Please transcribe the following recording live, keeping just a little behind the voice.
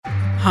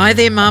Hi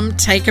there, Mum.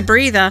 Take a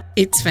breather.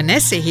 It's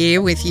Vanessa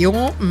here with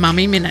your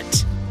Mummy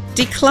Minute.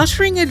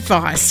 Decluttering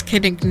advice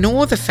can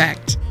ignore the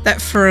fact that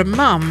for a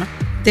mum,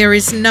 there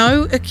is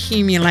no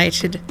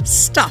accumulated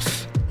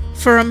stuff.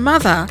 For a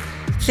mother,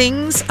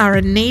 things are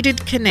a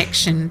needed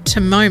connection to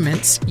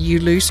moments you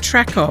lose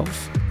track of.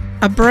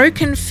 A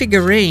broken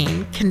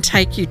figurine can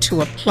take you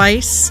to a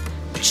place,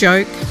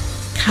 joke,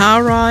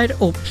 car ride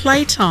or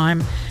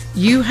playtime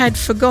you had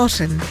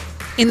forgotten.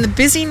 In the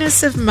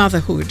busyness of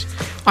motherhood,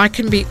 I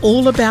can be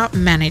all about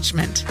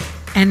management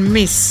and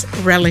miss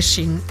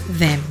relishing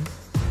them.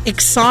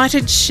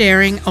 Excited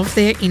sharing of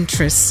their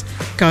interests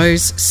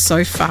goes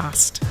so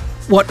fast.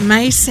 What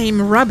may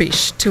seem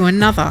rubbish to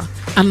another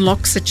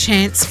unlocks a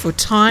chance for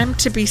time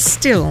to be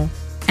still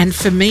and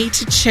for me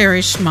to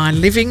cherish my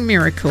living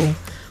miracle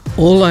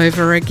all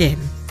over again.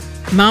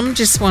 Mum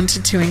just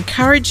wanted to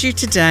encourage you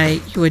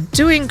today. You are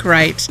doing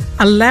great,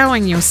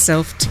 allowing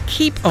yourself to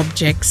keep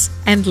objects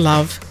and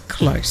love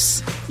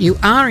close. You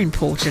are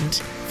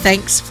important.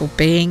 Thanks for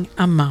being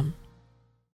a mum.